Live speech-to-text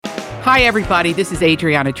Hi, everybody. This is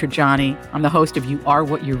Adriana Trajani. I'm the host of You Are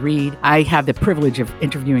What You Read. I have the privilege of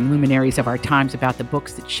interviewing luminaries of our times about the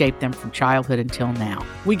books that shaped them from childhood until now.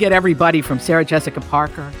 We get everybody from Sarah Jessica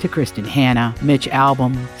Parker to Kristen Hanna, Mitch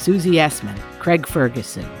Albom, Susie Essman, Craig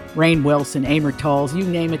Ferguson, Rainn Wilson, Amor Tolls, you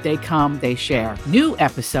name it, they come, they share. New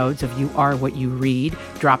episodes of You Are What You Read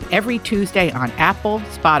drop every Tuesday on Apple,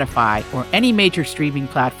 Spotify, or any major streaming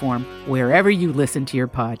platform wherever you listen to your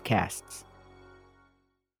podcasts.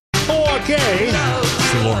 Okay.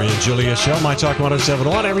 It's the Lori and Julia Show, My Talk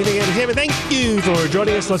 107.1, Everything Entertainment. Thank you for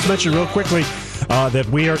joining us. Let's mention real quickly that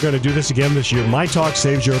we are going to do this again this year. My Talk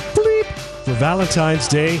saves your bleep for Valentine's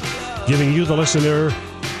Day, giving you, the listener,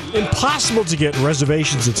 impossible to get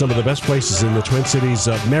reservations at some of the best places in the Twin Cities.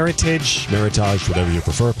 Meritage, whatever you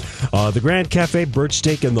prefer. The Grand Cafe, Bird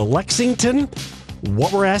Steak, and the Lexington.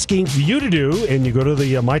 What we're asking for you to do, and you go to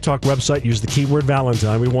the My Talk website, use the keyword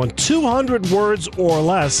Valentine. We want 200 words or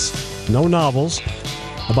less, no novels,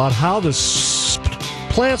 about how the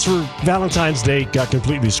plans for Valentine's Day got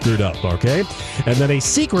completely screwed up, okay? And then a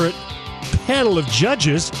secret panel of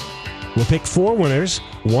judges will pick 4 winners,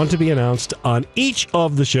 one to be announced on each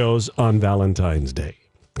of the shows on Valentine's Day.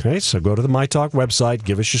 Okay, so go to the My Talk website,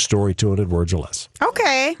 give us your story, 200 words or less.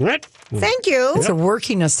 Okay. Right? Thank you. It's a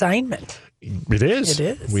working assignment. It is.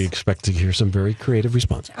 It is. We expect to hear some very creative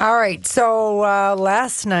responses. All right. So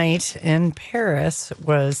last night in Paris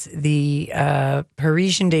was the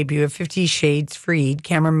Parisian debut of 50 Shades Freed.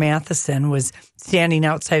 Cameron Matheson was standing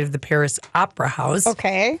outside of the Paris Opera House.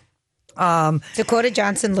 Okay. Dakota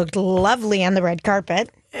Johnson looked lovely on the red carpet.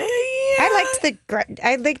 I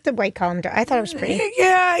liked the white column. I thought it was pretty.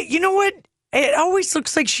 Yeah. You know what? It always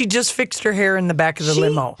looks like she just fixed her hair in the back of the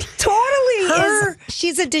limo. Totally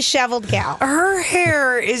she's a disheveled gal. Her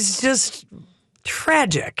hair is just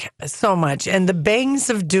tragic so much. And the bangs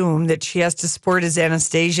of doom that she has to sport as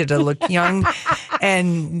Anastasia to look young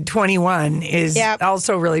and 21 is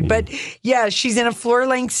also really. But yeah, she's in a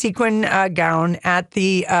floor-length sequin gown at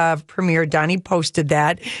the premiere. Donnie posted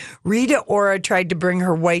that. Rita Ora tried to bring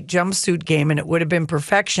her white jumpsuit game, and it would have been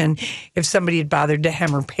perfection if somebody had bothered to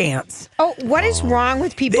hem her pants. Oh, what is wrong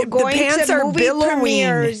with people going to movie billowing.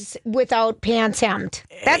 premieres without pants hemmed?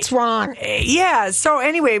 That's wrong. Yeah. So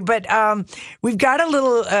anyway, but we've got a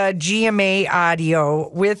little GMA audio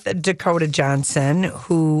with Dakota Johnson,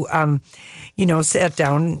 who, sat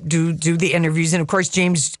down, do the interviews. And, of course,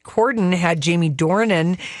 James Corden had Jamie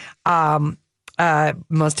Dornan.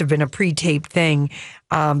 Must have been a pre-taped thing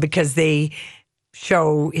because they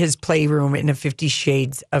show his playroom in a 50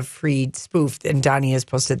 Shades of Freed spoof, and Donnie has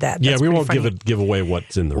posted that. That's we won't give away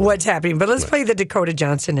what's in the room. What's happening, but let's play the Dakota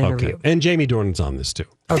Johnson interview. Okay. And Jamie Dornan's on this too.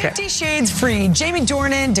 Okay. 50 Shades Freed, Jamie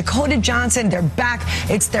Dornan, Dakota Johnson, they're back.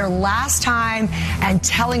 It's their last time and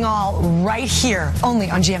telling all right here, only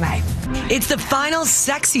on GMA. It's the final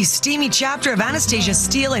sexy, steamy chapter of Anastasia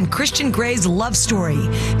Steele and Christian Grey's love story,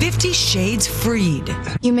 50 Shades Freed.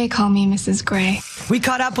 You may call me Mrs. Grey. We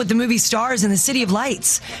caught up with the movie stars in the City of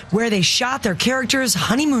Lights, where they shot their characters'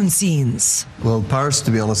 honeymoon scenes. Well, Paris,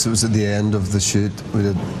 to be honest, it was at the end of the shoot. We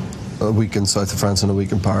did a week in south of France and a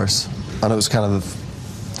week in Paris. And it was kind of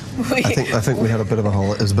I think we had a bit of a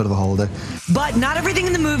holiday. It was a bit of a holiday. But not everything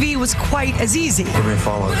in the movie was quite as easy. Give me a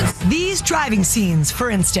follow. These driving scenes,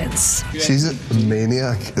 for instance. She's a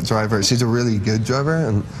maniac driver. She's a really good driver,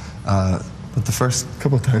 and but the first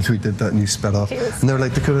couple of times we did that and you sped off, and they were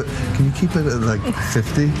like, Dakota, can you keep it at like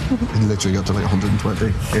 50? And literally got to like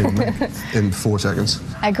 120 in 4 seconds.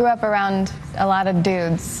 I grew up around a lot of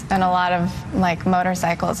dudes and a lot of like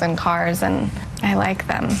motorcycles and cars, and I like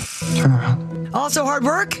them. Turn around. Also hard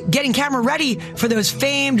work, getting camera ready for those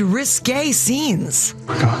famed risque scenes.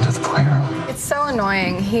 We're going to the playroom. It's so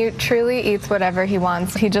annoying. He truly eats whatever he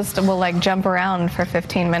wants. He just will like jump around for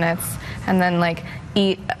 15 minutes and then like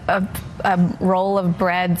eat a roll of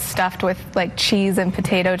bread stuffed with like cheese and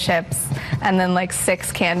potato chips and then like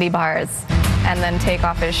 6 candy bars and then take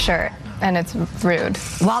off his shirt. And it's rude.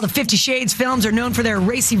 While the 50 Shades films are known for their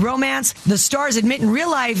racy romance, the stars admit in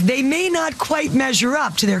real life they may not quite measure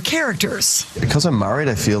up to their characters. Because I'm married,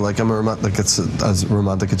 I feel like I'm a romantic. It's as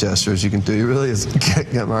romantic a gesture as you can do, really, is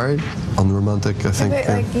get married. Unromantic, I think.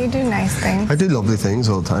 Like you do nice things. I do lovely things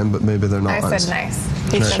all the time, but maybe they're not I nice. said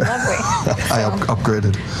nice. He said lovely. I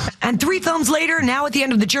upgraded. And 3 films later, now at the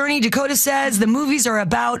end of the journey, Dakota says the movies are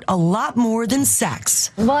about a lot more than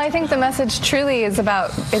sex. Well, I think the message truly is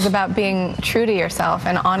about being true to yourself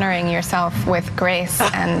and honoring yourself with grace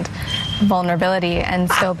and vulnerability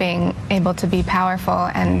and still being able to be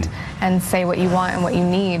powerful and say what you want and what you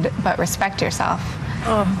need, but respect yourself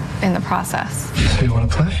in the process. So you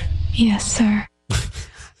want to play? Yes, sir.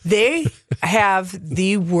 They have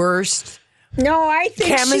the worst No, I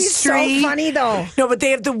think she's so chemistry. funny, though. No, but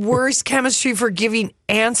they have the worst chemistry for giving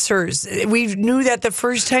answers. We knew that the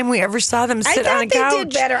first time we ever saw them sit on a couch. I thought they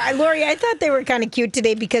did better. Lori, I thought they were kind of cute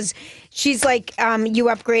today because she's like, you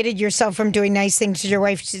upgraded yourself from doing nice things to your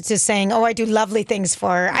wife to saying, oh, I do lovely things for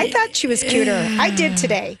her. I thought she was cuter. I did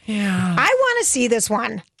today. Yeah. I want to see this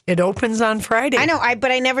one. It opens on Friday. I know,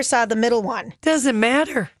 but I never saw the middle one. Doesn't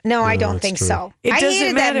matter. No, I don't think so. It I doesn't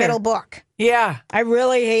hated matter. that middle book. Yeah. I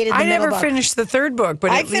really hated the I middle never book. finished the third book, but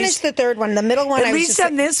I finished the third one. The middle one, At I was least just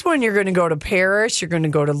on this one, you're going to go to Paris. You're going to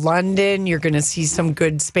go to London. You're going to see some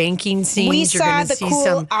good spanking scenes. we You're saw gonna the see cool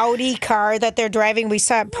some. Audi car that they're driving. We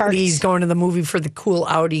saw it parked. He's going to the movie for the cool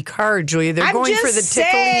Audi car, Julia. They're I'm going just for the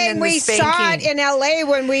tickling saying and the we spanking. saw it in L.A.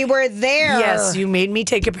 when we were there. Yes, you made me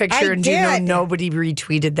take a picture, I and you know did. nobody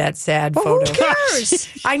retweeted that sad Well, photo. who cares?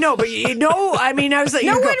 I know, but you know, I mean, I was like,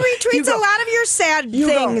 No you one go, retweets you go, a lot of your sad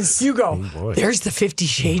things. You go. There's the 50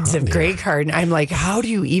 Shades of Grey card, and I'm like, how do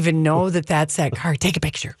you even know that that's that card? Take a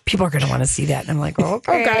picture. People are going to want to see that. And I'm like,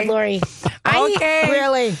 okay. Oh, God, Lori. Okay.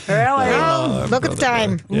 Really? Oh, look at the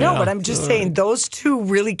time. No, but I'm just saying those two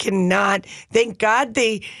really cannot. Thank God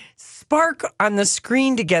they spark on the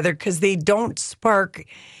screen together because they don't spark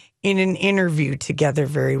in an interview together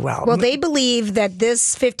very well. Well, they believe that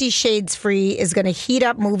this 50 Shades Free is going to heat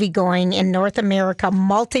up movie going in North America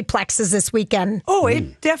multiplexes this weekend. Oh,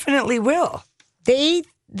 it definitely will.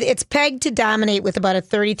 It's pegged to dominate with about a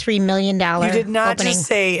 $33 million You did not opening. just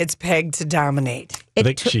say it's pegged to dominate.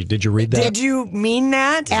 Did you read that? Did you mean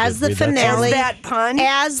that? As the read that finale, As that pun?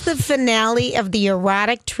 as the finale of the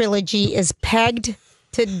erotic trilogy is pegged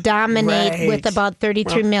to dominate Right. with about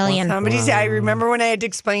 $33 million. I remember when I had to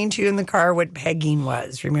explain to you in the car what pegging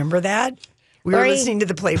was. Remember that? We were Lori, listening to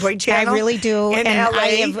the Playboy channel. I really do, In and LA, I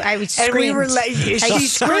and we screamed. were like, I she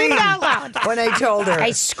screamed out loud. when I told her.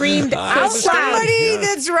 I screamed out loud. Somebody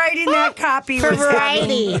that's writing that copy For was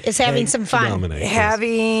Variety is having some fun. Dominate.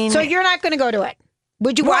 having. So you're not going to go to it?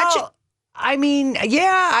 Would you watch it? I mean,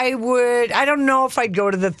 yeah, I would. I don't know if I'd go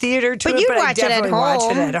to the theater to But it, you'd but I'd watch it at definitely watch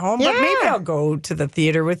it home. at home. But maybe Yeah. I'll go to the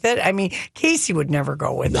theater with it. I mean, Casey would never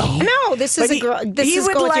go with me. No, this is But a girl. This he is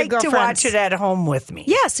would go with like your to girlfriends. watch it at home with me.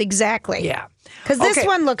 Yes, exactly. Yeah. Because this Okay.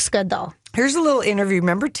 one looks good, though. Here's a little interview.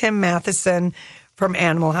 Remember Tim Matheson from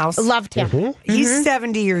Animal House? Loved him. He's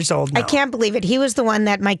 70 years old now. I can't believe it. He was the one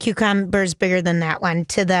that my cucumber's bigger than that one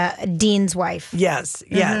to the dean's wife. Yes,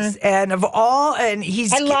 yes. And of all, and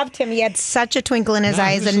he's. I loved him. He had such a twinkle in his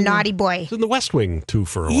eye as a naughty boy. He was in the West Wing, too,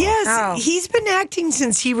 for a while. Yes, Oh. he's been acting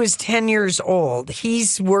since he was 10 years old.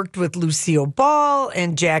 He's worked with Lucille Ball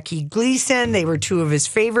and Jackie Gleason. They were two of his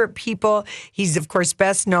favorite people. He's, of course,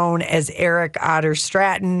 best known as Eric Otter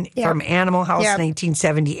Stratton from Animal House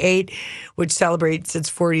 1978, which celebrates its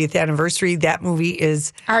 40th anniversary. That movie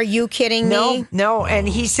is... Are you kidding me? No. And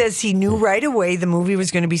he says he knew right away the movie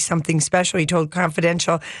was going to be something special. He told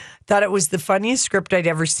Confidential, thought it was the funniest script I'd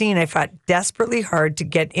ever seen. I fought desperately hard to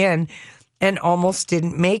get in and almost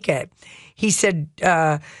didn't make it. He said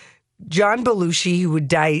John Belushi, who would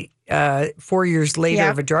die 4 years later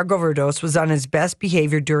of a drug overdose, was on his best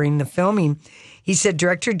behavior during the filming. He said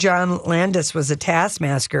director John Landis was a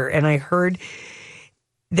taskmaster, and I heard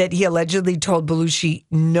that he allegedly told Belushi,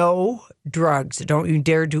 no drugs. Don't you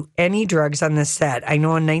dare do any drugs on this set. I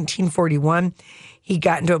know in 1941, he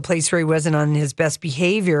got into a place where he wasn't on his best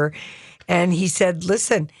behavior. And he said,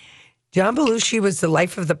 listen, John Belushi was the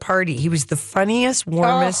life of the party. He was the funniest,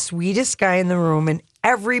 warmest, sweetest guy in the room, and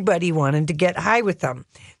everybody wanted to get high with him.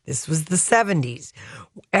 This was the 70s.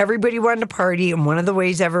 Everybody wanted to party, and one of the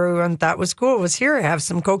ways everyone thought was cool was, here, have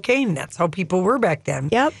some cocaine. That's how people were back then.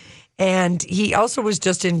 Yep. And he also was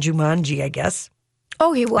just in Jumanji, I guess.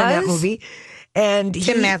 Oh, he was? In that movie. And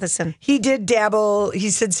Tim Matheson. He did dabble. He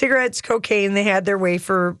said cigarettes, cocaine, they had their way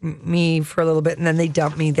for me for a little bit, and then they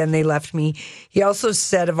dumped me, then they left me. He also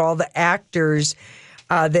said of all the actors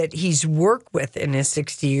that he's worked with in his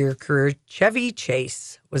 60-year career, Chevy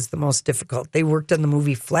Chase was the most difficult. They worked on the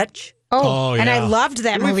movie Fletch. Oh, and I loved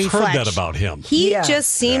that movie, We've heard Fletch. that about him. He just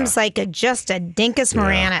seems like just a dinkus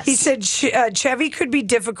Moranis. He said Chevy could be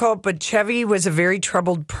difficult, but Chevy was a very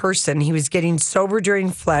troubled person. He was getting sober during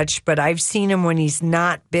Fletch, but I've seen him when he's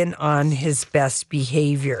not been on his best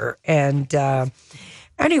behavior. And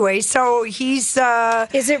anyway, so he's...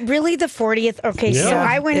 Is it really the 40th? Okay, so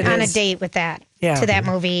I went on a date with that, to that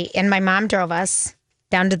movie, and my mom drove us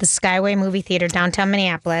down to the Skyway movie theater downtown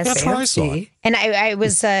Minneapolis. That's where I saw it. And I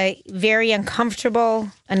was a very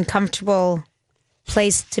uncomfortable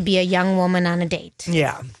place to be a young woman on a date.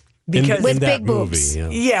 Yeah. Because with in that big boobs.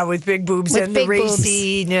 movie, Yeah, with big boobs With and big the boobs.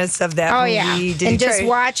 raciness of that Oh, movie. yeah. Did he And just try-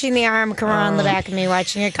 watching the arm come around the back of me,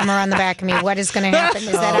 watching it come around the back of me. What is going to happen?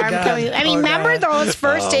 Is that arm God. killing you? I mean, remember those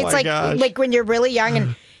first dates, like when you're really young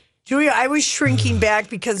and Julia, I was shrinking back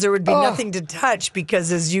because there would be nothing to touch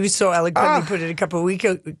because, as you so eloquently put it a couple of weeks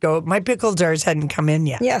ago, my pickle jars hadn't come in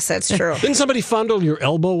yet. yes, that's true. Didn't somebody fondle your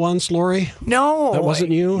elbow once, Lori? No. That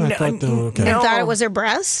wasn't you? I thought, okay. And No. thought it was her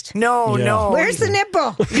breast. No, Yeah. no. Where's the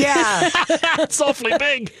nipple? Yeah. It's awfully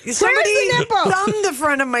big. Somebody the nipple? thumbed the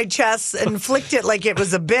front of my chest and flicked it like it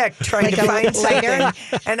was a bic trying Like to a find lighter?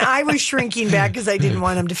 something. And I was shrinking back because I didn't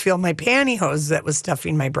want him to feel my pantyhose that was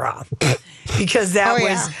stuffing my bra. Because that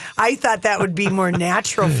I thought that would be more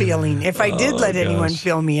natural feeling if I did let anyone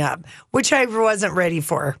fill me up, which I wasn't ready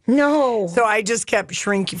for. No. So I just kept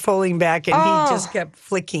falling back and he just kept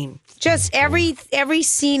flicking. Just every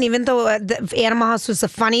scene, even though the Animal House was the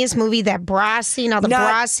funniest movie, that bra scene, all the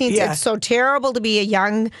bra scenes, yeah. it's so terrible to be a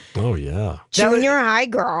young Oh, yeah. junior high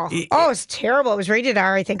girl. It's terrible. It was rated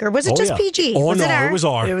R, I think. Or was it just PG? Oh, was no, it R? it was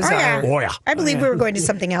R. It was Oh, yeah. R. Oh, yeah. I believe we were going to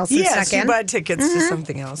something else. Yes, Yes, you bought tickets to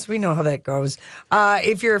something else. We know how that goes.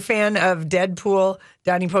 If you're a fan of Deadpool,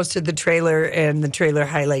 Donnie posted the trailer, and the trailer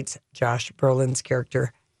highlights Josh Brolin's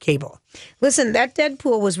character, Cable. Listen, that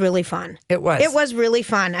Deadpool was really fun. It was. It was really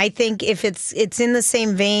fun. I think if it's in the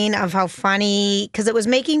same vein of how funny, because it was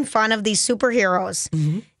making fun of these superheroes,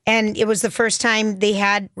 and it was the first time they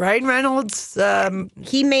had. Ryan Reynolds,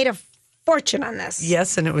 He made a fortune on this.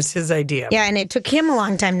 yes, and it was his idea. Yeah, and it took him a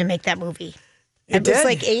long time to make that movie. It was did.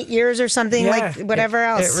 like 8 years or something, like whatever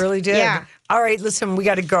else. It really did. Yeah. All right, listen, we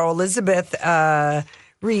got to go. Elizabeth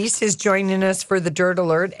Reese is joining us for the Dirt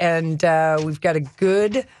Alert, and we've got a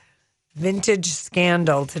good vintage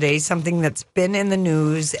scandal today, something that's been in the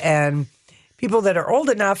news, and people that are old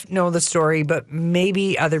enough know the story, but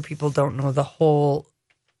maybe other people don't know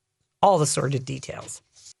all the sordid details.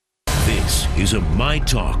 This is a My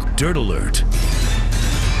Talk Dirt Alert.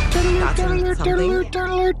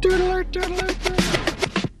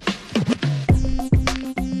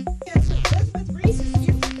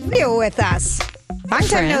 Studio with us. Long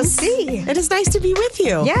time no see. It is nice to be with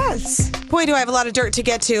you. Yes. Boy, do I have a lot of dirt to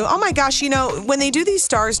get to. Oh my gosh, when they do these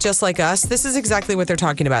stars just like us, this is exactly what they're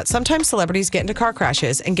talking about. Sometimes celebrities get into car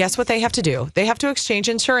crashes, and guess what they have to do? They have to exchange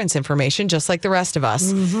insurance information just like the rest of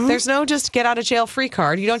us. There's no just get out of jail free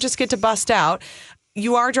card. You don't just get to bust out.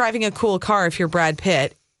 You are driving a cool car if you're Brad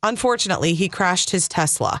Pitt. Unfortunately, he crashed his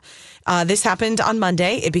Tesla. This happened on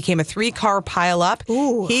Monday. It became a 3-car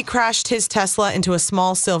pileup. He crashed his Tesla into a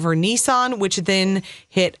small silver Nissan, which then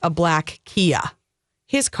hit a black Kia.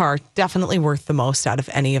 His car definitely worth the most out of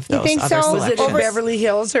any of those think other so? Was it selections. in Beverly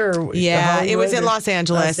Hills or Yeah, it was Hollywood in or- Los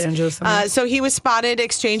Angeles. Los Angeles, somewhere? So he was spotted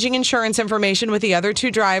exchanging insurance information with the other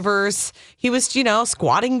 2 drivers. He was,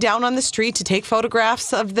 squatting down on the street to take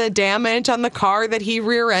photographs of the damage on the car that he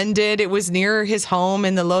rear-ended. It was near his home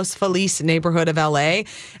in the Los Feliz neighborhood of LA.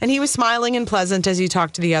 And he was smiling and pleasant as he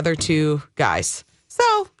talked to the other 2 guys.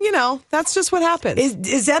 So, that's just what happens.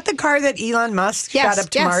 Is that the car that Elon Musk shot up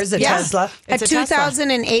to Mars, a Tesla? It's a a Tesla.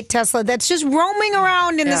 2008 Tesla that's just roaming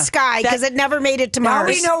around in the sky because it never made it to Now Mars.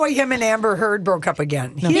 we know why him and Amber Heard broke up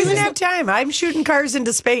again. He doesn't have time. I'm shooting cars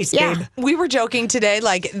into space, Yeah. babe. We were joking today,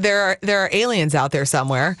 like there are aliens out there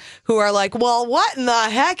somewhere who are like, well, what in the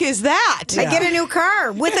heck is that? I get a new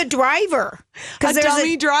car with a driver. A there's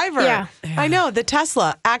dummy driver. Yeah. I know. The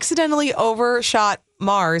Tesla accidentally overshot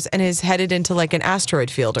Mars and is headed into like an asteroid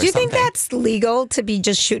field or Do you something. think that's legal to be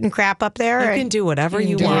just shooting crap up there? You can do whatever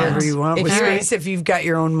you Do want. whatever you want If with you're- space if you've got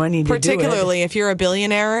your own money to do it. Particularly if you're a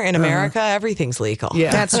billionaire in America, everything's legal. Yeah.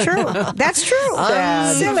 That's true. That's true.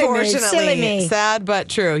 Silly me. Silly me. Sad but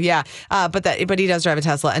true. Yeah. But he does drive a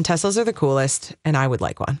Tesla, and Teslas are the coolest, and I would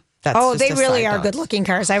like one. That's Oh, just they a really side are note. good-looking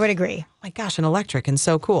cars. I would agree. My gosh, an electric and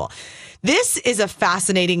so cool. This is a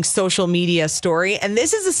fascinating social media story, and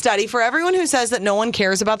this is a study for everyone who says that no one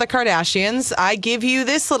cares about the Kardashians. I give you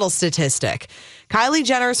this little statistic. Kylie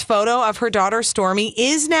Jenner's photo of her daughter Stormi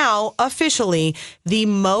is now officially the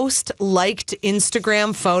most liked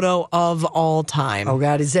Instagram photo of all time. Oh,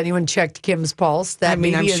 God. Has anyone checked Kim's pulse? That I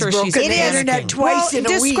mean, I'm baby sure has she's broken the panicking. internet twice in a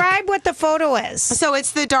week. Describe what the photo is. So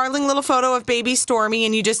it's the darling little photo of baby Stormi,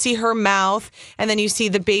 and you just see her mouth, and then you see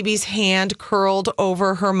the baby's hand curled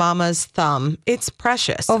over her mama's thumb. It's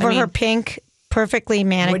precious. Over I mean, her pink, perfectly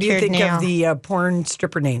manicured What do you think nail. of the porn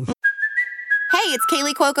stripper name? Hey, it's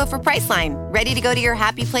Kaylee Cuoco for Priceline. Ready to go to your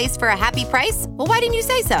happy place for a happy price? Well, why didn't you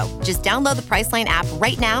say so? Just download the Priceline app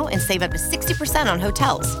right now and save up to 60% on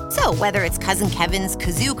hotels. So whether it's Cousin Kevin's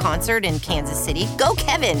Kazoo Concert in Kansas City, go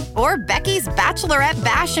Kevin, or Becky's Bachelorette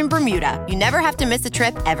Bash in Bermuda, you never have to miss a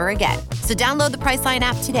trip ever again. So download the Priceline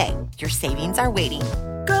app today. Your savings are waiting.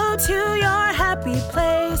 Go to your happy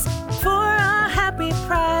place for a happy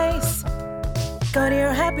price. Go to your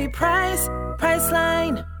happy price,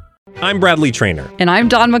 Priceline. I'm Bradley Trainer. And I'm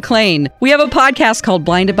Don McClain. We have a podcast called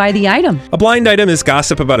Blinded by the Item. A blind item is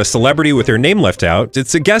gossip about a celebrity with their name left out.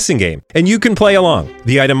 It's a guessing game, and you can play along.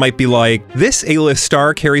 The item might be like, this A-list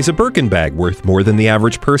star carries a Birkin bag worth more than the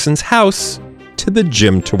average person's house to the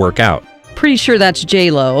gym to work out. Pretty sure that's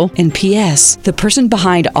J-Lo. And P.S. the person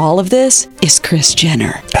behind all of this is Kris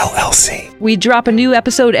Jenner, LLC. We drop a new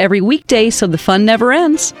episode every weekday so the fun never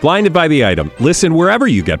ends. Blinded by the Item. Listen wherever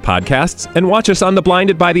you get podcasts and watch us on the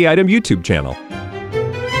Blinded by the Item YouTube channel.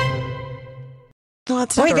 Boy,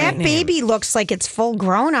 that baby looks like it's full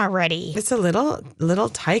grown already. It's a little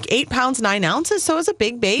tyke. 8 pounds, 9 ounces. So it's a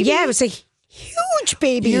big baby. Yeah, it was a huge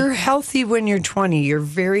baby. You're healthy when you're 20. You're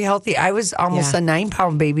very healthy. I was almost a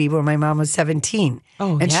 9-pound baby when my mom was 17.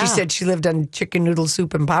 Oh, and yeah. she said she lived on chicken noodle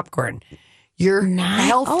soup and popcorn. You're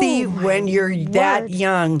healthy when you're that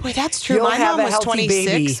young. Boy, that's true. You'll My have mom a was healthy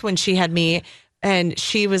 26 baby. when she had me, and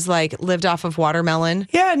she was like lived off of watermelon.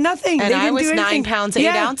 Yeah, nothing. And They I didn't was do 9 anything. pounds, 8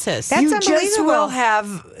 ounces. That's you just unbelievable. will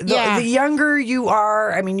have, the younger you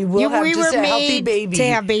are, I mean, you will have we just were a healthy made baby. to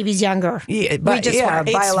have babies younger. Yeah, we just were.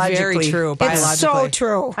 It's biologically. very true. Biologically. It's so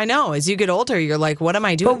true. I know. As you get older, you're like, what am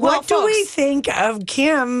I doing? But what do folks, we think of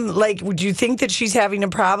Kim? Like, would you think that she's having a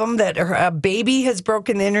problem that a baby has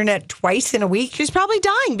broken the internet twice in a week? She's probably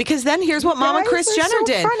dying because then here's what Mama Kris Guys, Jenner they're so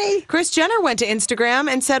did. funny. Kris Jenner went to Instagram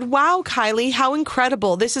and said, wow, Kylie, how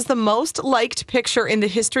incredible. This is the most liked picture in the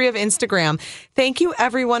history of Instagram. Thank you,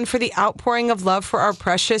 everyone, for the outpouring of love for our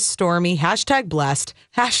precious Stormy. #blessed.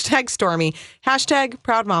 #Stormy.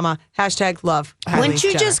 #proud mama. #love. Wouldn't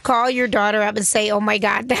you Jenner. just call your daughter up and say, oh my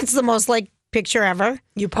God, that's the most liked picture ever?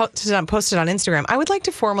 You posted on Instagram. I would like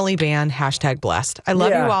to formally ban #blessed. I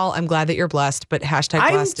love Yeah. you all. I'm glad that you're blessed, but I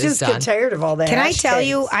 #blessed is just done. get tired of all that. Can I tell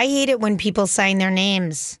you, I hate it when people sign their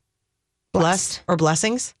names. Blessed or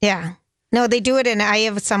blessings? Yeah. No, they do it, and I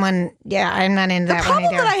have someone. Yeah, I'm not into that The one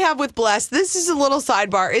problem either. that I have with blessed, this is a little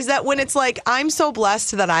sidebar, is that when it's like, I'm so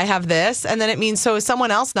blessed that I have this, and then it means so is someone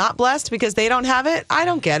else not blessed because they don't have it? I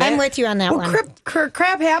don't get it. I'm with you on that one.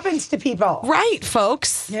 Crap happens to people. Right,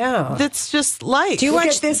 folks. Yeah. That's just life. Do you Look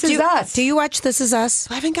watch at This Is Us? Do you watch This Is Us?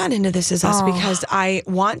 I haven't gotten into This Is Us because I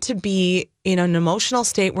want to be in an emotional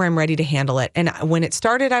state where I'm ready to handle it. And when it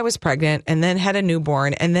started, I was pregnant and then had a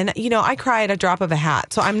newborn. And then, I cry at a drop of a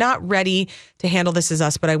hat. So I'm not ready to handle This Is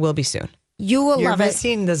Us, but I will be soon. You will You're love it.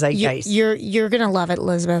 missing the zeitgeist. You're gonna love it,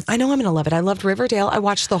 Elizabeth. I know I'm going to love it. I loved Riverdale. I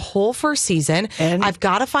watched the whole first season. And? I've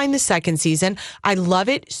got to find the second season. I love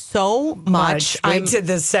it so much. Wait till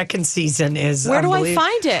the second season is. Where do I unbelievable.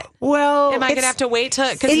 find it? Well, Am I going to have to wait to?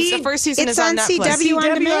 Because the first season it's is on on Netflix. CW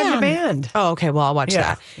on demand. Oh, okay. Well, I'll watch Yeah,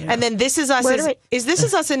 that. yeah. And then This Is Us. Is This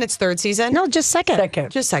Is Us in its third season? No, just second.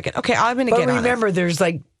 Just second. Okay, I'm going to But get on it. remember, there's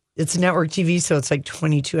like, it's network TV, so it's like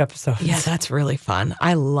 22 episodes. Yeah, that's really fun.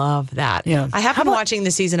 I love that. Yeah. I have been watching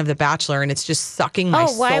the season of The Bachelor, and it's just sucking my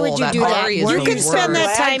soul. why would you do that? Ari is You the can spend worst.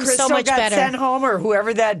 that time Crystal so much got better. sent home, or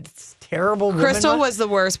whoever that terrible woman Crystal was the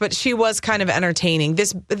worst, but she was kind of entertaining.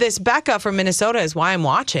 This Becca from Minnesota is why I'm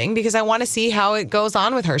watching, because I want to see how it goes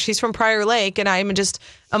on with her. She's from Prior Lake, and I'm just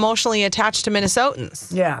emotionally attached to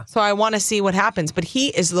Minnesotans. Yeah. So I want to see what happens, but he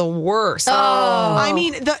is the worst. Oh. I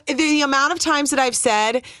mean, the amount of times that I've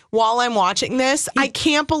said while I'm watching this, I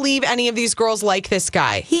can't believe any of these girls like this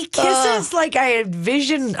guy. He kisses like I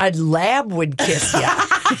envision a lab would kiss you.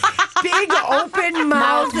 Big open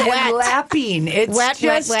mouth and wet. lapping. It's Wet,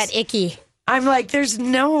 icky. I'm like, there's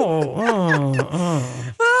no.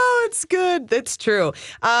 Oh, it's good. It's true.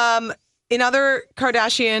 In other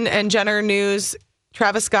Kardashian and Jenner news,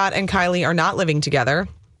 Travis Scott and Kylie are not living together,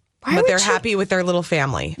 but they're happy with their little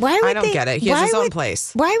family. I don't get it. He has his own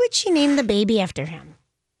place. Why would she name the baby after him?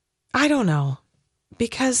 I don't know.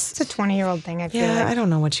 Because it's a 20-year-old thing, I feel yeah, like. I don't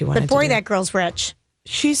know what she wanted But boy, to do. that girl's rich.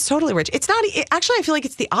 She's totally rich. It's not actually. I feel like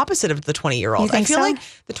it's the opposite of the 20-year-old. You think I feel so? like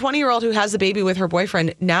the 20-year-old who has the baby with her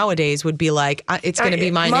boyfriend nowadays would be like, "It's going to be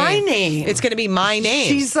my name. It's going to be my name."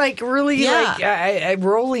 She's like really like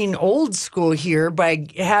rolling old school here by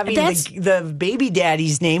having the baby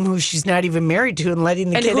daddy's name, who she's not even married to, and letting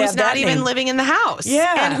the and kid who's have that not even name. living in the house.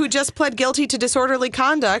 Yeah, and who just pled guilty to disorderly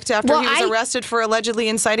conduct after he was arrested for allegedly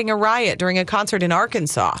inciting a riot during a concert in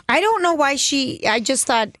Arkansas. I don't know why I just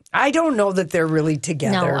thought I don't know that they're really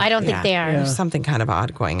together. No, I don't think they are. There's something kind of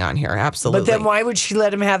odd going on here. Absolutely. But then why would she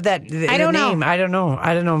let him have that I don't know. name? I don't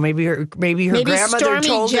know. Maybe her grandmother Stormy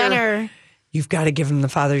told Jenner. her, you've got to give him the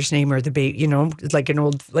father's name or the baby, like an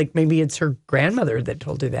old, like maybe it's her grandmother that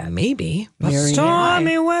told her that. Maybe.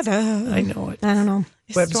 Stormy weather. I know it. I don't know.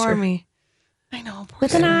 Webster. Stormy. I know.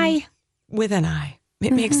 With an I. With an I.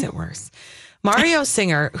 It makes it worse. Mario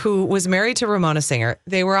Singer, who was married to Ramona Singer,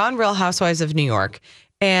 they were on Real Housewives of New York.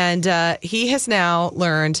 And he has now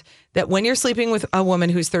learned that when you're sleeping with a woman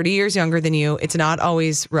who's 30 years younger than you, it's not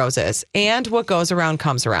always roses. And what goes around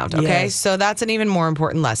comes around. Okay. Yes. So that's an even more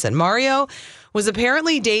important lesson. Mario was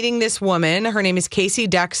apparently dating this woman. Her name is Casey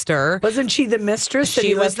Dexter. Wasn't she the mistress?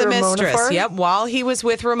 She was the mistress. Yep. While he was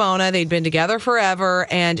with Ramona, they'd been together forever.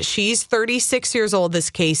 And she's 36 years old,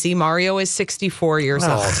 this Casey. Mario is 64 years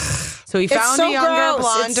old. So he found a younger,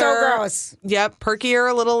 blonder, it's so gross. Yep,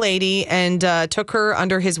 perkier little lady and took her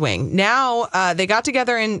under his wing. Now, they got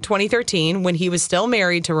together in 2013 when he was still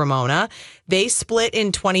married to Ramona. They split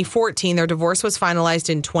in 2014. Their divorce was finalized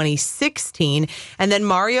in 2016. And then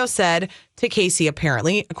Mario said to Casey,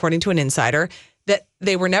 apparently, according to an insider, that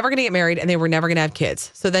they were never going to get married and they were never going to have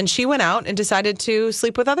kids. So then she went out and decided to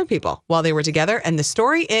sleep with other people while they were together. And the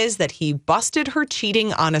story is that he busted her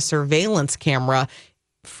cheating on a surveillance camera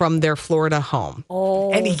from their Florida home.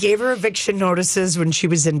 Oh. And he gave her eviction notices when she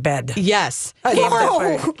was in bed. Yes.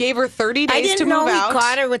 Gave her 30 days I didn't to know move he out.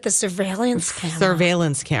 caught her with the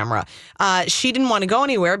surveillance camera. She didn't want to go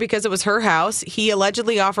anywhere because it was her house. He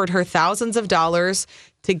allegedly offered her thousands of dollars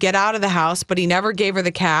to get out of the house, but he never gave her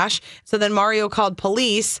the cash. So then Mario called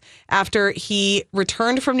police after he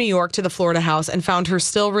returned from New York to the Florida house and found her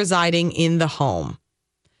still residing in the home.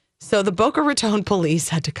 So the Boca Raton police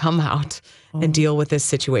had to come out and deal with this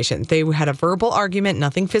situation. They had a verbal argument.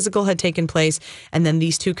 Nothing physical had taken place. And then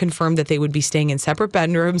these two confirmed that they would be staying in separate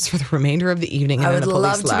bedrooms for the remainder of the evening. And I then would the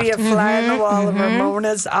police love left. to be a fly on the wall of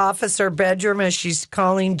Ramona's office or bedroom as she's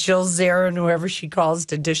calling Jill Zarin, whoever she calls,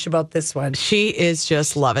 to dish about this one. She is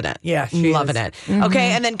just loving it. Yeah, she loving is. it.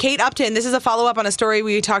 Okay, and then Kate Upton. This is a follow-up on a story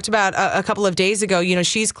we talked about a couple of days ago. You know,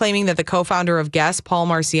 she's claiming that the co-founder of Guess, Paul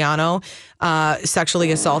Marciano,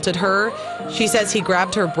 sexually assaulted her. She says he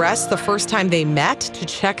grabbed her breasts the first time they met to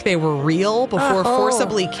check they were real before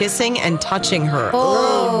forcibly kissing and touching her.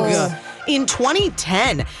 Ugh. In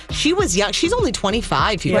 2010, she was young. She's only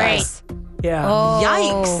 25, you guys. Yeah.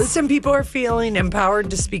 Yikes. Listen, people are feeling empowered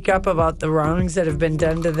to speak up about the wrongs that have been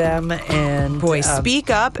done to them. And speak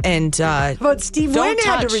up and about Steve Wynn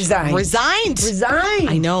had to resign. Resigned.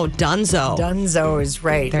 I know. Dunzo. Dunzo is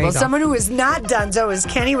right. There you go. Someone who is not Dunzo is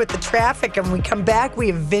Kenny with the traffic. And when we come back, we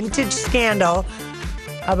have vintage scandal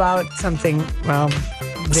about something,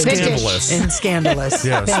 Scandalous. And scandalous.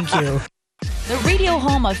 Yes. Thank you. The radio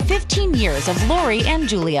home of 15 years of Lori and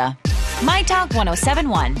Julia. My Talk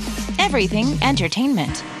 1071. Everything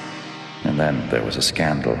entertainment. And then there was a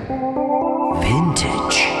scandal.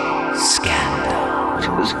 Vintage scandal.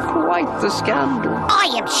 It was quite the scandal. I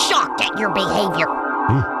am shocked at your behavior.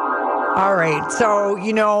 All right. So,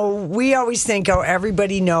 we always think,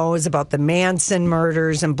 everybody knows about the Manson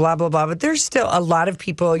murders and blah, blah, blah. But there's still a lot of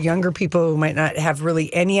people, younger people, who might not have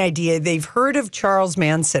really any idea. They've heard of Charles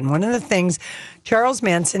Manson. One of the things, Charles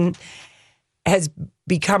Manson has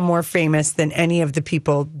become more famous than any of the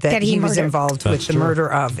people that he was involved with the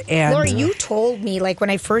murder of. And Lori, you told me, when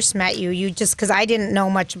I first met you just, because I didn't know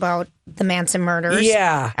much about the Manson murders.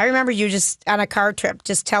 Yeah. I remember you just on a car trip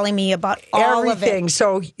just telling me about all everything.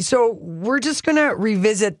 Of it. So we're just going to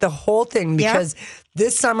revisit the whole thing because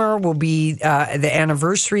this summer will be the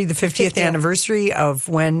anniversary, the 50th anniversary of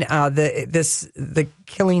when the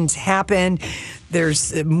killings happened.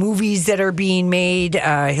 There's movies that are being made.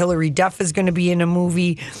 Hilary Duff is going to be in a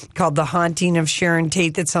movie called The Haunting of Sharon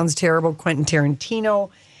Tate. That sounds terrible. Quentin Tarantino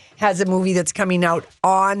has a movie that's coming out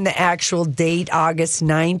on the actual date, August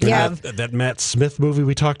 9th. Yeah. That Matt Smith movie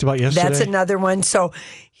we talked about yesterday. That's another one. So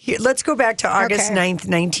let's go back to August 9th,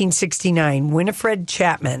 1969. Winifred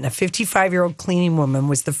Chapman, a 55-year-old cleaning woman,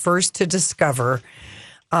 was the first to discover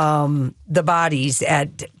the bodies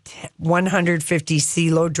at 150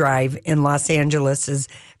 CeeLo Drive in Los Angeles'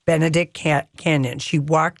 Benedict Canyon. She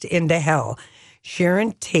walked into hell.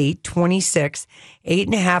 Sharon Tate, 26,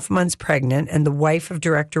 8.5 months pregnant, and the wife of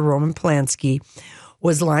director Roman Polanski,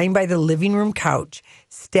 was lying by the living room couch,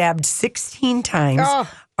 stabbed 16 times,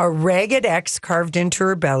 a ragged X carved into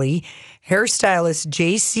her belly. Hairstylist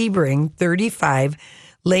Jay Sebring, 35,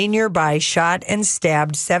 lay nearby, shot and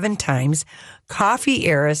stabbed 7 times. coffee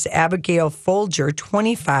heiress Abigail Folger,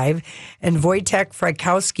 25, and Wojtek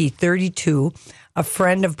Frykowski, 32, a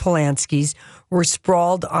friend of Polanski's, were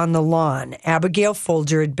sprawled on the lawn. Abigail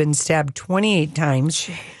Folger had been stabbed 28 times.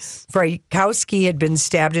 Frykowski had been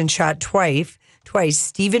stabbed and shot twice.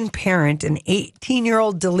 Stephen Parent, an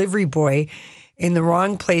 18-year-old delivery boy in the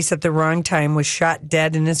wrong place at the wrong time, was shot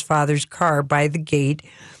dead in his father's car by the gate.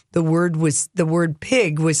 The word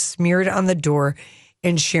pig was smeared on the door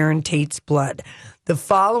in Sharon Tate's blood. The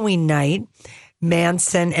following night,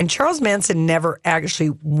 Charles Manson never actually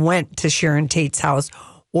went to Sharon Tate's house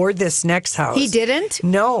or this next house. He didn't?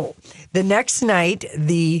 No. The next night,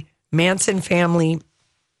 the Manson family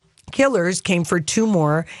killers came for 2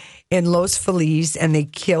 more in Los Feliz, and they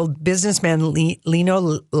killed businessman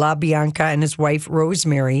Lino LaBianca and his wife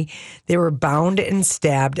Rosemary. They were bound and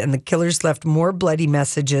stabbed, and the killers left more bloody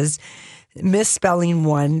messages, misspelling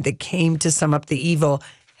one that came to sum up the evil.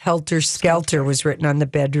 Helter Skelter was written on the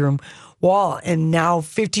bedroom wall. And now,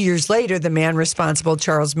 50 years later, the man responsible,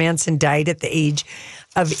 Charles Manson, died at the age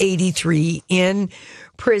of 83 in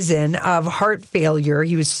prison of heart failure.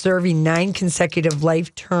 He was serving 9 consecutive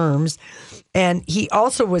life terms. And he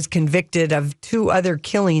also was convicted of 2 other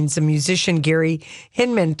killings, a musician, Gary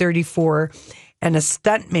Hinman, 34, and a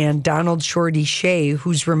stuntman, Donald Shorty Shea,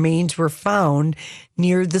 whose remains were found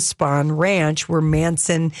near the Spahn Ranch where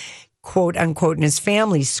Manson, quote unquote, and his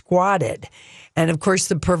family squatted. And of course,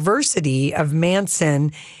 the perversity of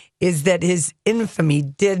Manson is that his infamy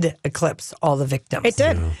did eclipse all the victims. It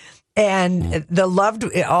did. Yeah. And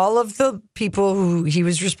all of the people who he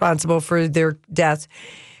was responsible for their deaths,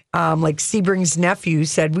 like Sebring's nephew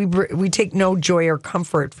said, we take no joy or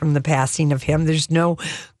comfort from the passing of him. There's no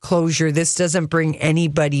closure. This doesn't bring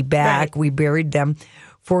anybody back. Right. We buried them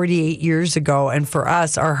 48 years ago. And for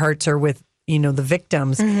us, our hearts are with, the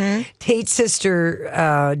victims. Mm-hmm. Tate's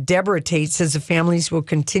sister, Deborah Tate, says the families will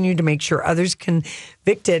continue to make sure others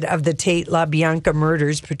convicted of the Tate LaBianca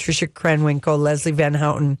murders, Patricia Krenwinkel, Leslie Van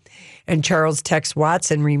Houten, and Charles Tex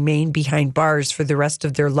Watson, remain behind bars for the rest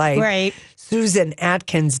of their life. Right. Susan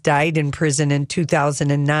Atkins died in prison in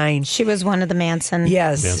 2009. She was one of the Manson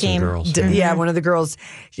team. Girls. Yeah, one of the girls.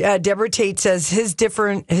 Deborah Tate says his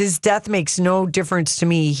death makes no difference to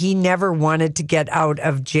me. He never wanted to get out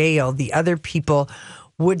of jail. The other people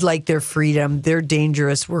would like their freedom. They're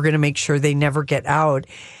dangerous. We're going to make sure they never get out.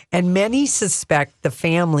 And many suspect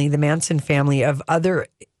the Manson family, of other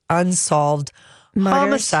unsolved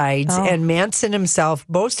homicides. And Manson himself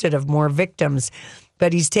boasted of more victims.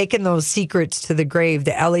 But he's taken those secrets to the grave.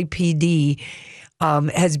 The LAPD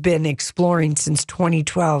has been exploring since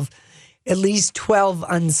 2012 at least 12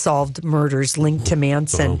 unsolved murders linked to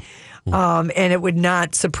Manson. And it would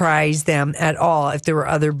not surprise them at all if there were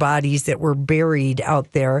other bodies that were buried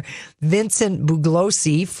out there. Vincent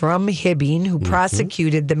Bugliosi from Hibbing, who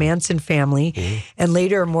prosecuted the Manson family and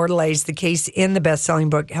later immortalized the case in the best-selling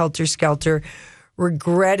book Helter Skelter,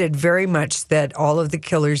 regretted very much that all of the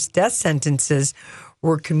killers' death sentences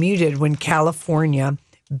were commuted when California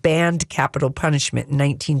banned capital punishment in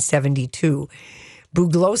 1972.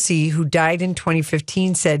 Bugliosi, who died in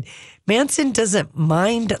 2015, said Manson doesn't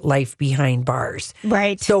mind life behind bars.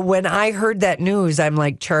 Right. So when I heard that news, I'm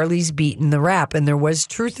like, Charlie's beaten the rap. And there was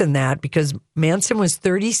truth in that because Manson was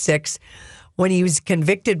 36 when he was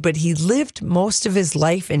convicted, but he lived most of his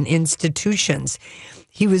life in institutions.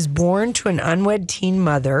 He was born to an unwed teen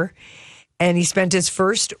mother, and he spent his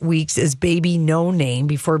first weeks as baby no name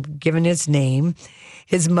before giving his name.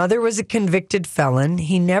 His mother was a convicted felon.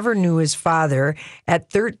 He never knew his father. At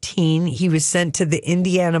 13, he was sent to the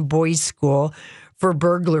Indiana Boys School for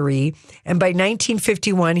burglary. And by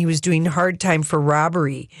 1951, he was doing hard time for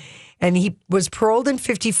robbery. And he was paroled in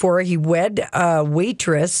 54. He wed a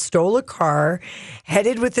waitress, stole a car,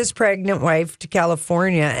 headed with his pregnant wife to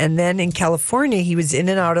California. And then in California, he was in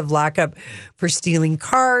and out of lockup for stealing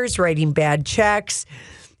cars, writing bad checks.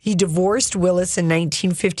 He divorced Willis in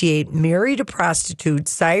 1958, married a prostitute,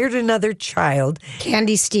 sired another child.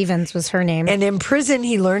 Candy Stevens was her name. And in prison,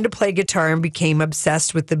 he learned to play guitar and became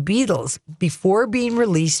obsessed with the Beatles. Before being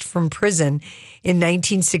released from prison in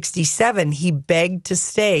 1967, he begged to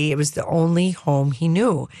stay. It was the only home he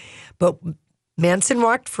knew. But Manson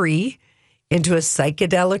walked free into a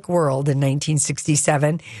psychedelic world in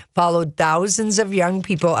 1967, followed thousands of young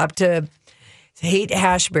people up to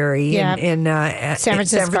Haight-Ashbury in San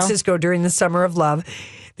Francisco during the Summer of Love.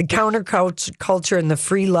 The counterculture and the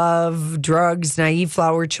free love, drugs, naive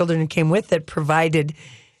flower children who came with it provided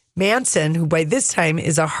Manson, who by this time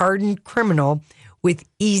is a hardened criminal, with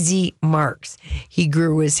easy marks. He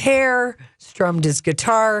grew his hair, strummed his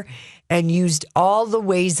guitar, and used all the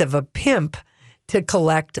ways of a pimp to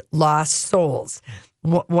collect lost souls.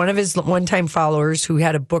 One of his one-time followers who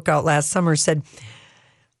had a book out last summer said,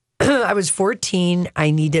 I was 14.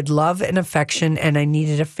 I needed love and affection, and I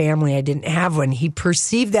needed a family. I didn't have one. He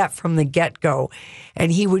perceived that from the get-go,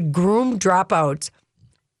 and he would groom dropouts,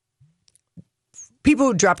 people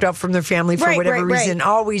who dropped out from their family for whatever reason,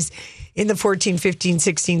 always in the 14, 15,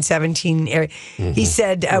 16, 17 area. He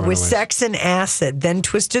said, with sex and acid, then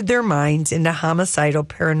twisted their minds into homicidal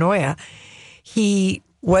paranoia. He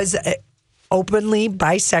was openly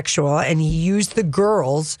bisexual, and he used the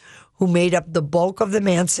girls who made up the bulk of the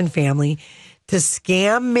Manson family to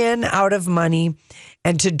scam men out of money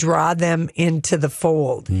and to draw them into the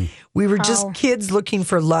fold. We were just kids looking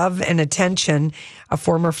for love and attention. A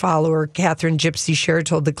former follower, Catherine Gypsy Sher,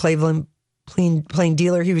 told the Cleveland Plain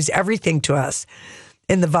Dealer he was everything to us.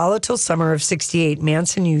 In the volatile summer of 68,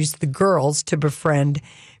 Manson used the girls to befriend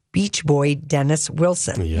Beach Boy Dennis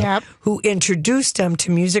Wilson, who introduced him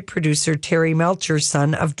to music producer Terry Melcher,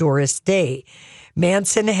 son of Doris Day.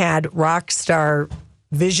 Manson had rock star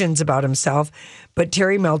visions about himself, but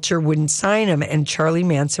Terry Melcher wouldn't sign him, and Charlie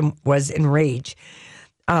Manson was enraged.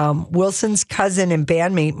 Wilson's cousin and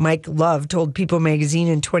bandmate Mike Love told People magazine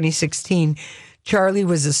in 2016, Charlie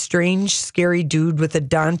was a strange, scary dude with a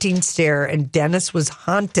daunting stare, and Dennis was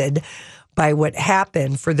haunted by what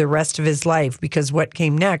happened for the rest of his life, because what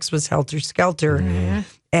came next was Helter Skelter.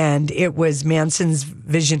 And it was Manson's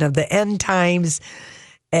vision of the end times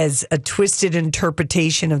as a twisted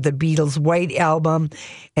interpretation of the Beatles' White Album.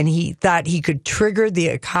 And he thought he could trigger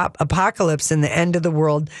the apocalypse and the end of the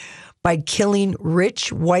world by killing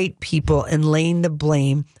rich white people and laying the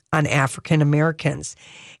blame on African Americans.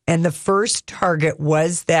 And the first target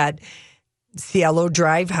was that Cielo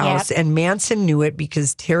Drive house, and Manson knew it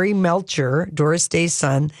because Terry Melcher, Doris Day's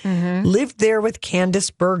son, lived there with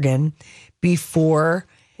Candace Bergen before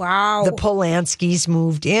the Polanskis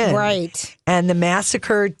moved in. Right. And the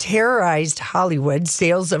massacre terrorized Hollywood.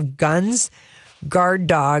 Sales of guns, guard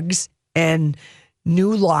dogs, and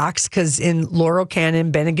new locks, because in Laurel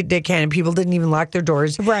Canyon, Benedict Canyon, people didn't even lock their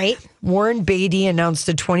doors. Right. Warren Beatty announced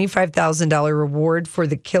a $25,000 reward for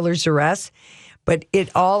the killer's arrest, but it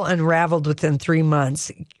all unraveled within 3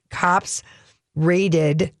 months. Cops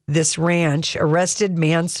raided this ranch, arrested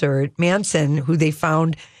Manson, who they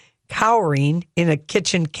found cowering in a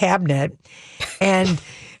kitchen cabinet, and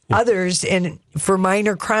others for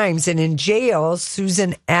minor crimes. And in jail,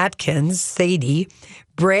 Susan Atkins, Sadie,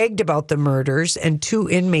 bragged about the murders, and 2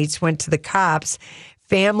 inmates went to the cops.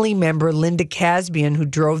 Family member Linda Casbian, who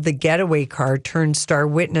drove the getaway car, turned star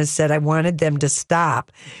witness, said, I wanted them to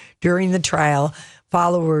stop. During the trial,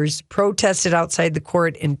 followers protested outside the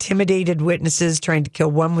court, intimidated witnesses, trying to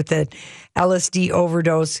kill one with an LSD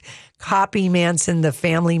overdose. Copy Manson, the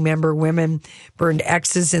family member women, burned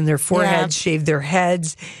X's in their foreheads, shaved their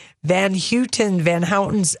heads. Van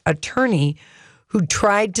Houten's attorney, who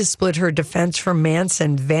tried to split her defense from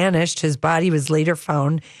Manson, vanished. His body was later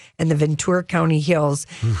found in the Ventura County hills.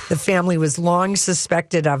 The family was long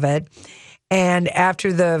suspected of it. And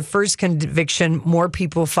after the first conviction, more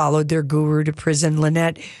people followed their guru to prison.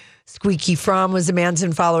 Lynette Squeaky Fromm was a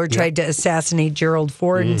Manson follower, tried to assassinate Gerald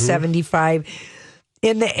Ford in 75.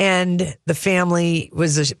 In the end, the family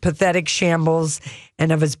was a pathetic shambles,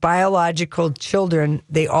 and of his biological children,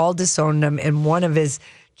 they all disowned him, and one of his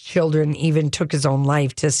children even took his own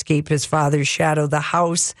life to escape his father's shadow. The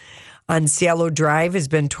house on Cielo Drive has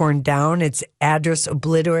been torn down, its address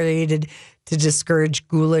obliterated to discourage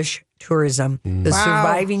ghoulish tourism. The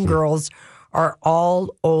surviving girls are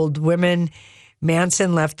all old women.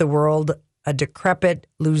 Manson left the world a decrepit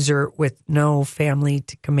loser with no family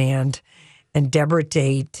to command. And Deborah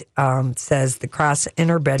Tate says the cross in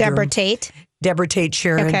her bedroom. Deborah Tate,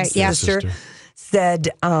 Sharon's sister, said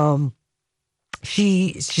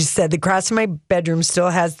she said the cross in my bedroom still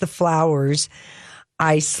has the flowers.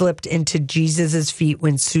 I slipped into Jesus's feet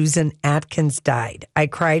when Susan Atkins died. I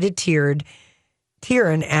cried a tear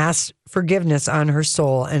and asked forgiveness on her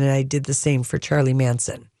soul, and I did the same for Charlie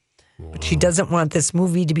Manson. But she doesn't want this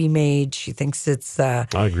movie to be made. She thinks it's I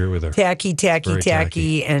agree with her.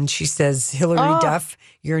 Tacky. And she says, Hillary Duff,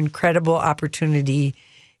 your incredible opportunity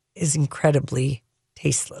is incredibly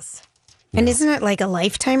tasteless. And isn't it like a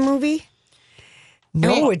Lifetime movie?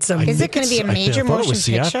 No, is it going to be a major motion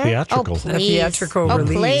picture? Theatrical. A theatrical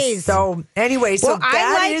release. Please. So anyway,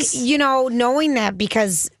 I like knowing that,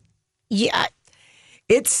 because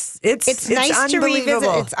It's nice to revisit.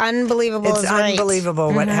 It's unbelievable. It's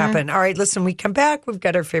unbelievable what happened. All right, listen, we come back. We've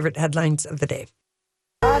got our favorite headlines of the day.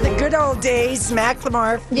 The Good old days.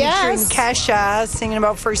 Macklemore featuring Kesha singing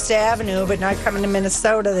about First Avenue, but not coming to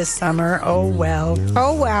Minnesota this summer. Oh, well.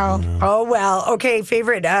 Oh, well. Oh, well. Okay,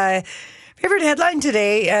 favorite headline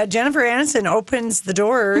today. Jennifer Aniston opens the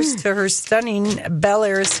doors to her stunning Bel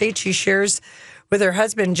Air estate she shares with her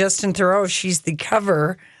husband, Justin Theroux. She's the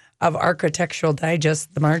cover of Architectural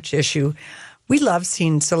Digest, the March issue. We love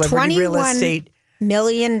seeing celebrity real estate. $21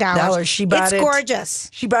 million. She bought it's gorgeous.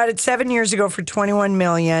 She bought it 7 years ago for $21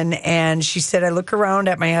 million, and she said, I look around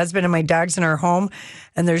at my husband and my dogs in our home,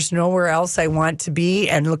 and there's nowhere else I want to be.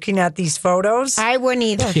 And looking at these photos, I wouldn't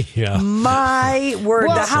either. Yeah. My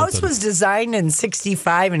word. The house was designed in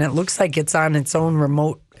 1965, and it looks like it's on its own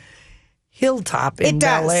remote hilltop in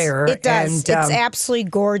Bel Air. It does. And, it's absolutely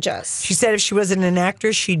gorgeous. She said if she wasn't an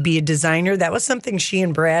actress, she'd be a designer. That was something she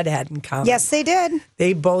and Brad had in common. Yes, they did.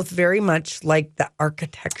 They both very much liked the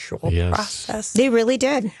architectural process. They really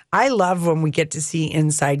did. I love when we get to see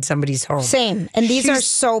inside somebody's home. Same. And these are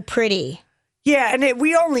so pretty. Yeah, and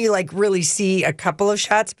we only really see a couple of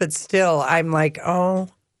shots, but still, I'm like, oh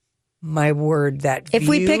my word, that If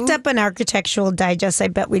we view. picked up an Architectural Digest, I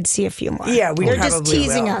bet we'd see a few more. Yeah, we They're probably just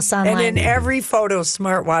teasing will. us online. And in every photo,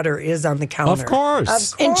 Smart Water is on the counter. Of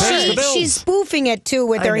course. And she's spoofing it too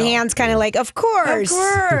with her hands kind of like, of course. Of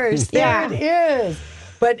course. There Yeah. it is.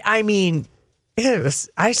 But I mean, I was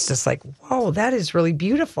just like, whoa, that is really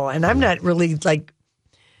beautiful. And I'm not really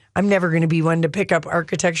I'm never going to be one to pick up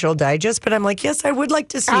Architectural Digest, but I'm like, yes, I would like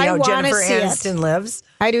to see how Jennifer Aniston lives.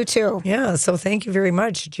 I do too. Yeah, so thank you very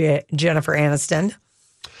much, Jennifer Aniston.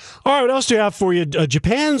 All right, what else do you have for you?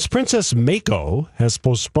 Japan's Princess Mako has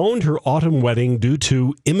postponed her autumn wedding due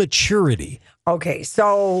to immaturity. Okay,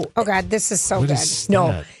 so... Oh, God, this is so What good. is No.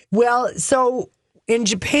 that? Well, so in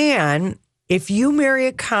Japan, if you marry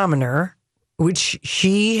a commoner, which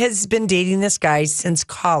she has been dating this guy since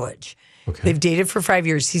college. Okay. They've dated for 5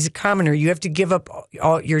 years. He's a commoner. You have to give up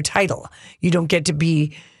all your title. You don't get to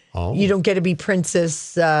be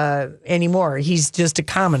princess anymore. He's just a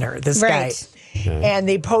commoner, this guy. Okay. And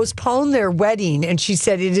they postponed their wedding, and she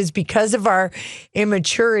said, it is because of our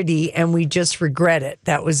immaturity, and we just regret it.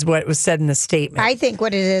 That was what was said in the statement. I think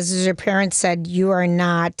what it is her parents said, you are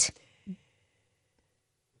not...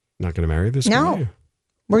 Not going to marry this No. guy?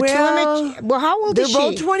 We're too immature. Well, how old is she?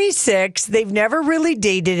 They're both 26. They've never really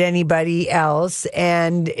dated anybody else.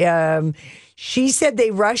 And she said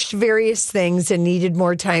they rushed various things and needed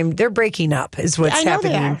more time. They're breaking up is what's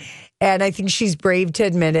happening. They are. And I think she's brave to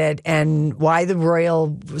admit it. And why the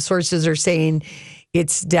royal sources are saying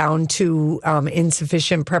it's down to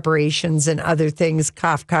insufficient preparations and other things.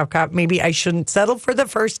 Cough, cough, cough. Maybe I shouldn't settle for the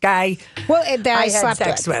first guy that I had slept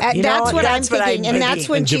sex with. with. That's what I'm thinking. And that's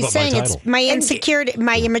when she's saying my it's my insecurity,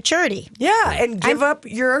 my immaturity. Yeah, and give up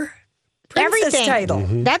your princess everything. title.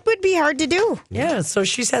 Mm-hmm. That would be hard to do. Yeah, so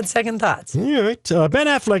she's had second thoughts. All right. Ben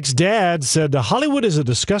Affleck's dad said Hollywood is a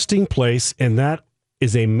disgusting place, and that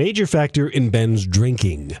is a major factor in Ben's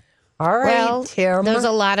drinking. All right, well, Tim. There's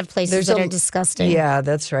a lot of places that are disgusting. Yeah,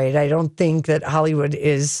 that's right. I don't think that Hollywood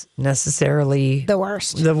is necessarily the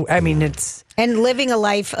worst. It's... And living a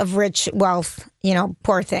life of rich wealth,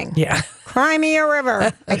 poor thing. Yeah. Cry me a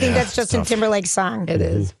river. I think that's Justin Timberlake's song. It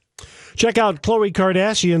is. Check out Khloe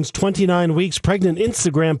Kardashian's 29 weeks pregnant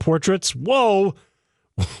Instagram portraits. Whoa.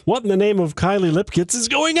 What in the name of Kylie Lipkitz is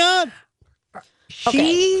going on?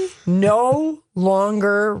 She no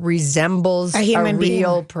longer resembles a human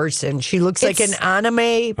real person. She looks like an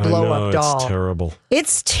anime blow-up doll. It's terrible.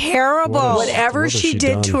 It's terrible. Whatever she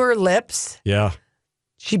did to her lips. Yeah.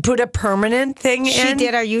 She put a permanent thing in. She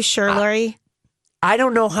did. Are you sure, Lori? I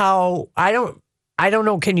don't know how. I don't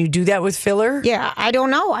know. Can you do that with filler? Yeah, I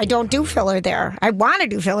don't know. I don't do filler there. I want to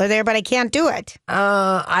do filler there, but I can't do it.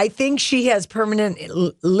 I think she has permanent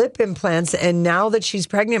lip implants, and now that she's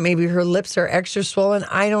pregnant, maybe her lips are extra swollen.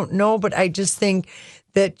 I don't know, but I just think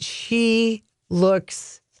that she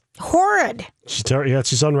looks horrid.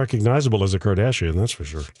 She's unrecognizable as a Kardashian, that's for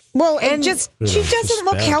sure. Well, and she doesn't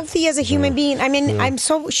look bad. healthy as a human being. I mean,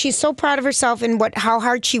 she's so proud of herself and how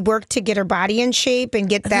hard she worked to get her body in shape and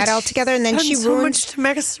get that all together, and then she ruined so much to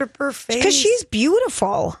mess up her face because she's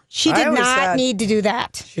beautiful. She did not need to do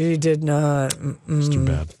that. She did not. It's too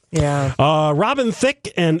bad. Yeah. Robin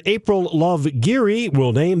Thicke and April Love Geary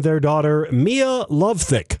will name their daughter Mia Love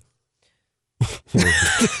Thicke.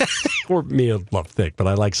 Or Mia Love Thick, but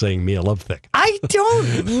I like saying Mia Love Thick. I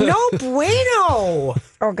don't know. Bueno.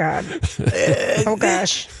 Oh, God. Oh,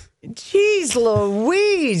 gosh. Jeez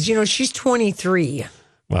Louise. She's 23.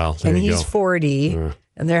 Well, there and you he's go. 40.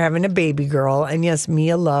 And they're having a baby girl. And yes,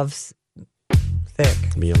 Mia loves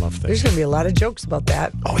Thick. Mia Love Thick. There's going to be a lot of jokes about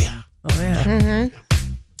that. Oh, yeah. Oh, yeah.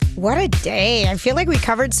 Mm-hmm. What a day. I feel like we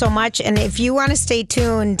covered so much. And if you want to stay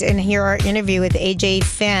tuned and hear our interview with AJ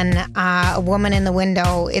Finn, A Woman in the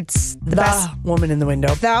Window, it's the best. Woman in the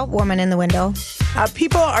Window. The Woman in the Window.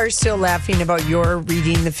 People are still laughing about your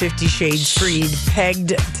reading the 50 Shades Freed,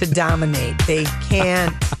 Pegged to Dominate. They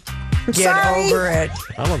can't get over it.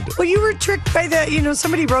 I loved it. Well, you were tricked by that.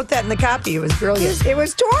 Somebody wrote that in the copy. It was brilliant. It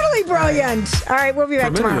was totally brilliant. All right, we'll be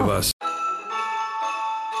back tomorrow.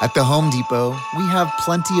 At the Home Depot, we have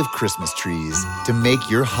plenty of Christmas trees to make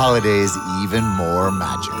your holidays even more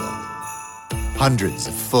magical. Hundreds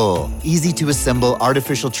of full, easy-to-assemble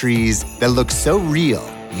artificial trees that look so real,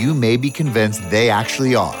 you may be convinced they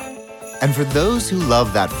actually are. And for those who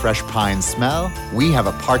love that fresh pine smell, we have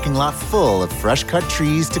a parking lot full of fresh-cut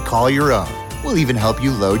trees to call your own. We'll even help you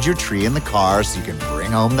load your tree in the car so you can bring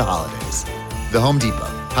home the holidays. The Home Depot,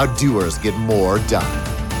 how doers get more done.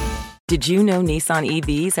 Did you know Nissan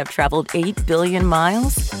EVs have traveled 8 billion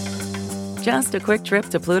miles? Just a quick trip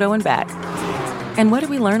to Pluto and back. And what did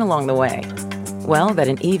we learn along the way? Well, that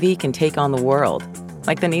an EV can take on the world,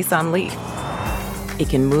 like the Nissan Leaf. It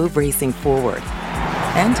can move racing forward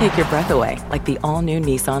and take your breath away, like the all-new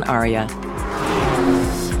Nissan Ariya.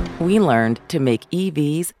 We learned to make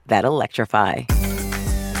EVs that electrify.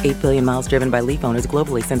 8 billion miles driven by Leaf owners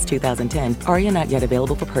globally since 2010. Ariya not yet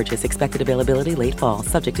available for purchase. Expected availability late fall,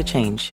 subject to change.